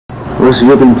Russell,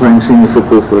 you've been playing senior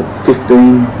football for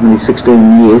 15, maybe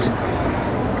 16 years.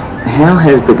 How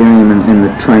has the game and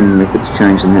the training methods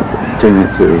changed during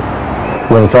that period?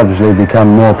 Well, it's obviously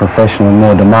become more professional and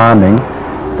more demanding.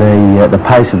 The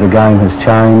pace of the game has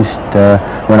changed.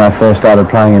 When I first started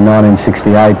playing in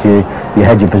 1968, you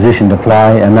had your position to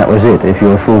play and that was it. If you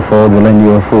were full forward, well then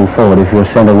you were full forward. If you were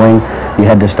centre wing, you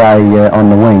had to stay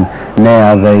on the wing.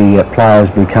 Now the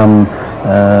players become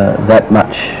that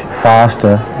much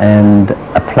faster, and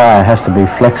a player has to be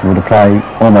flexible to play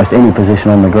almost any position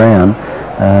on the ground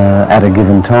at a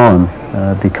given time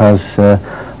because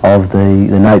of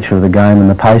the nature of the game and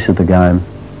the pace of the game.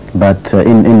 But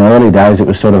in the early days it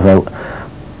was sort of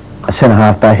a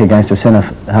centre-half back against a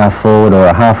centre-half forward, or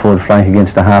a half-forward flank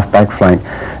against a half-back flank.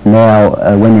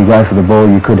 Now when you go for the ball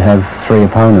you could have 3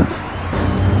 opponents.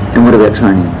 And what about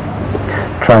training?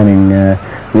 Training,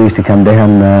 we used to come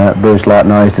down, Bruce Light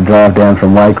and I used to drive down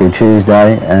from Wakery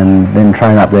Tuesday and then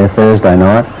train up there Thursday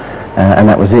night, and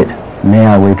that was it.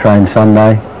 Now we train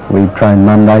Sunday, we train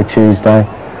Monday, Tuesday,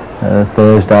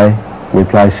 Thursday, we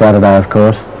play Saturday of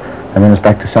course, and then it's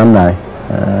back to Sunday.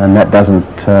 And that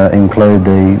doesn't include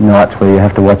the nights where you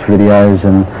have to watch videos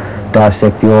and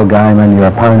dissect your game and your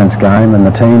opponent's game and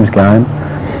the team's game.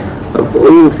 Of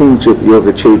all the things you've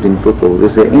achieved in football,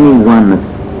 is there any one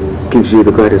that gives you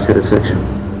the greatest satisfaction?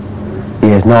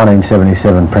 Yes,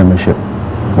 1977 Premiership,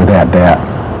 without doubt.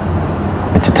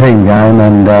 It's a team game,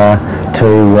 and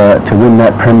to win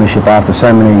that Premiership after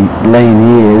so many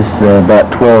lean years,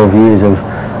 about 12 years of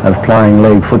playing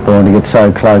league football, and to get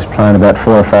so close, playing about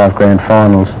 4 or 5 grand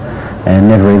finals and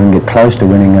never even get close to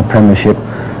winning a Premiership,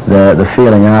 the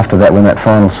feeling after that when that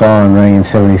final siren rang in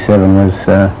 77 was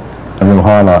a real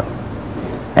highlight,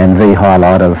 and the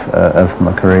highlight of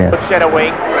my career. Centre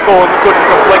wing, Thorns couldn't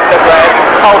complete the grab.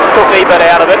 Holtz took Ebert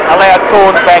out of it, allowed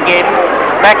Thorns back in.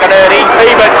 McInerney,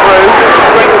 Ebert through,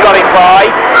 Springs got him by.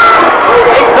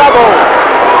 In trouble.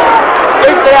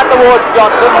 Scoops out towards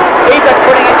Johnson. Ebert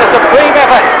putting in the supreme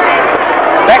effort.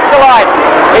 Back to Light.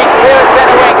 He's clear at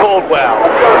centre wing. Caldwell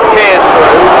tears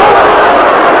through.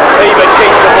 Ebert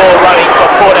keeps the ball running for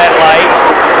Port Adelaide.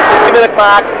 Into the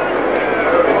Clark.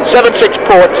 7-6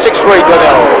 Port, 6-3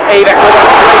 Glenelg. Ebert with a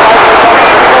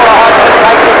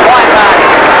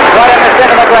right in the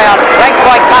centre of the ground. Flanked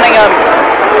by Cunningham.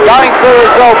 Going through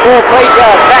as well, Paul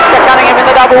Fleischer. Back to Cunningham in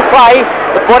the double play.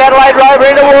 The Port Adelaide Rover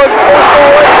in towards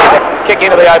forward. Kick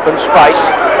into the open space.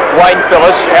 Wayne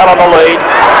Phillips out on the lead.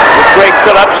 With Greg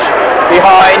Phillips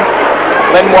behind.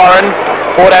 Len Warren.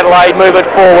 Port Adelaide move it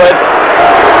forward.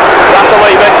 Russell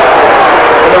Ebert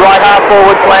in the right half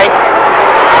forward flank.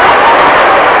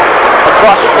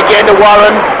 Across again to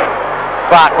Warren.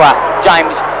 Farquhar.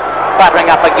 James buttering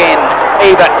up again.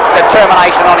 Ebert,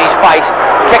 determination on his face.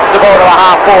 Kicks the ball to a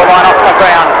half-forward line off the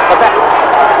ground.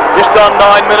 Just on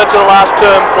 9 minutes of the last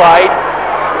term played.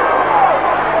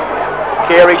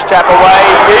 Carey's tap away.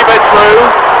 Ebert through.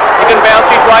 He can bounce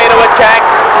his way into attack.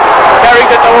 Carries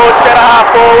it towards centre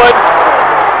half-forward.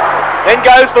 Then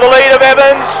goes for the lead of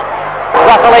Evans.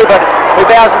 Russell Ebert, who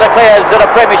bows and declares that a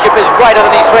premiership is greater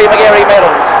than his 3 Magarey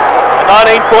medals. A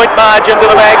 19-point margin to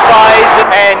the Magpies,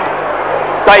 and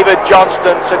David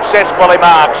Johnston successfully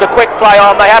marks. A quick play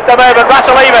on, they have to move it.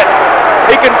 Russell Ebert,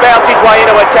 he can bounce his way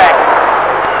into attack.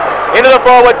 Into the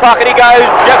forward pocket he goes.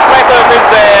 Jeff Fletton is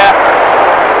there.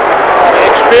 The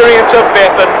experience of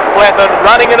Fletton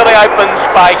running into the open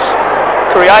space,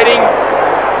 creating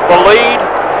the lead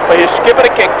for his skipper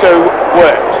to kick to,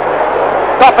 worked.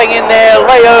 Coughing in there,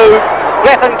 Leo.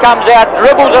 Fletton comes out,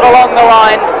 dribbles it along the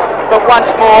line, but once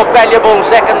more valuable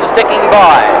seconds ticking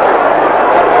by.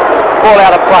 Ball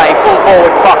out of play, full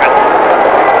forward pocket.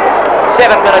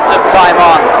 7 minutes of time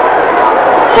on.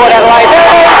 Port Adelaide,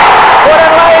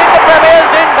 the Premiers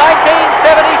in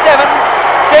 1977,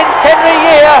 centenary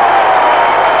year,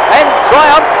 and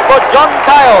triumph for John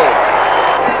Cale.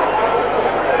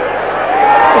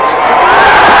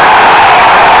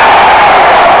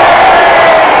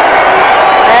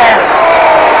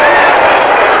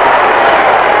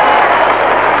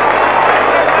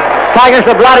 Taken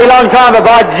us a bloody long time, but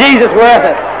by Jesus, worth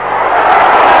it.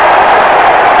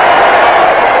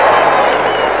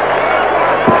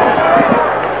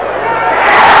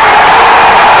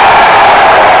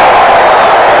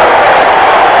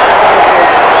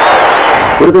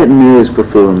 What about nerves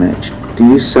before a match? Do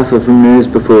you suffer from nerves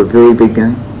before a very big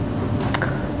game?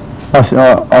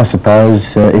 I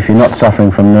suppose if you're not suffering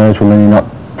from nerves, well then you're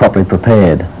not properly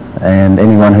prepared. And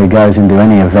anyone who goes into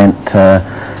any event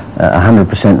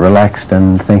 100% relaxed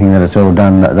and thinking that it's all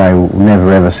done, that they will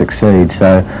never ever succeed.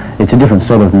 So it's a different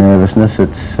sort of nervousness.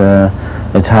 It's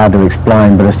hard to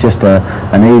explain, but it's just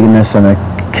an eagerness and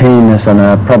a keenness and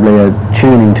probably a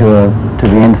tuning to the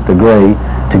nth degree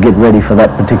to get ready for that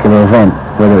particular event,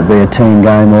 whether it be a team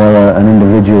game or an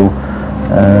individual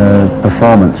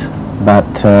performance.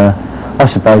 But I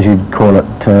suppose you'd call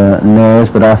it nerves,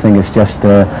 but I think it's just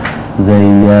the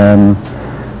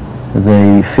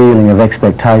feeling of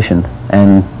expectation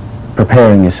and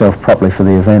preparing yourself properly for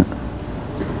the event.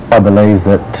 I believe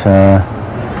that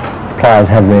players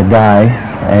have their day,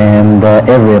 and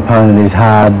every opponent is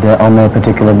hard on their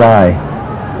particular day.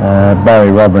 Barry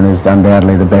Robran is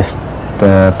undoubtedly the best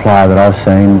player that I've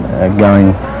seen,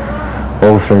 going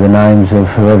all through the names of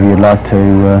whoever you'd like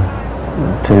to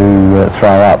throw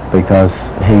up, because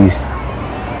he's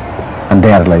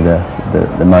undoubtedly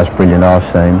the most brilliant I've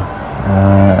seen,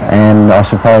 and I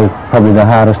suppose probably the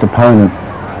hardest opponent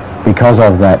because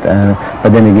of that. But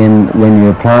then again, when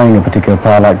you're playing a particular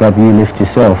player like that, you lift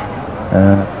yourself.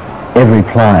 Every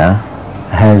player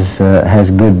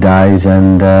has good days,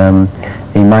 and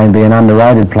he may be an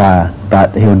underrated player,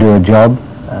 but he'll do a job,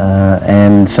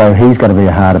 and so he's got to be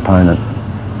a hard opponent.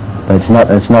 But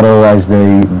it's not always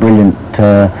the brilliant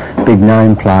big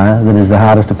name player that is the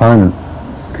hardest opponent.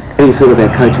 How do you feel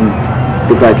about coaching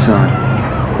the great side,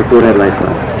 the Port Adelaide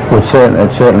club? Well,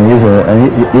 it certainly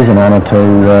is an honour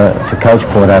to coach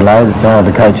Port Adelaide. It's an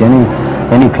honour to coach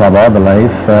any club, I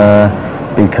believe,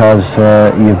 because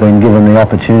you've been given the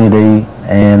opportunity,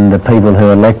 and the people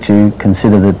who elect you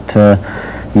consider that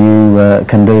you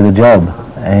can do the job.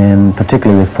 And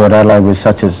particularly with Port Adelaide, with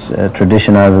such a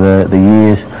tradition over the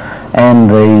years, and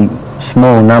the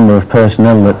small number of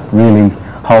personnel that really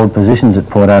hold positions at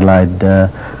Port Adelaide,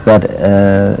 that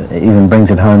even brings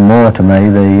it home more to me,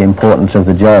 the importance of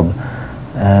the job.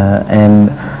 And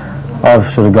I've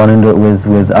sort of gone into it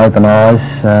with open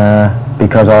eyes,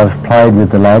 because I've played with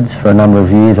the lads for a number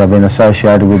of years. I've been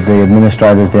associated with the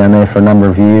administrators down there for a number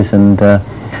of years, and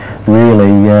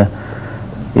really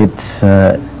it's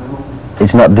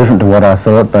not different to what I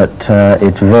thought, but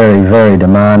it's very, very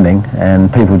demanding, and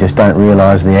people just don't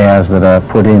realise the hours that are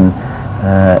put in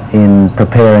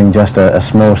preparing just a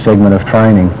small segment of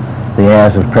training. The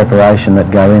hours of preparation that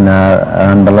go in are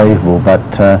unbelievable,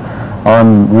 but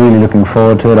I'm really looking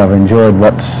forward to it. I've enjoyed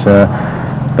what's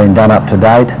been done up to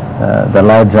date. The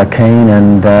lads are keen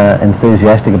and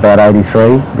enthusiastic about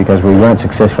 83, because we weren't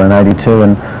successful in 82,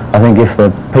 and I think if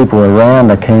the people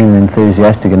around are keen and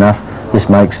enthusiastic enough, this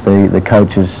makes the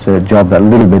coach's job a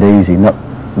little bit easy, not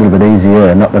a little bit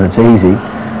easier, not that it's easy,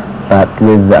 but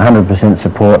with 100%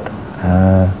 support,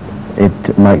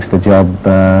 it makes the job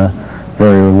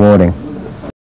very rewarding.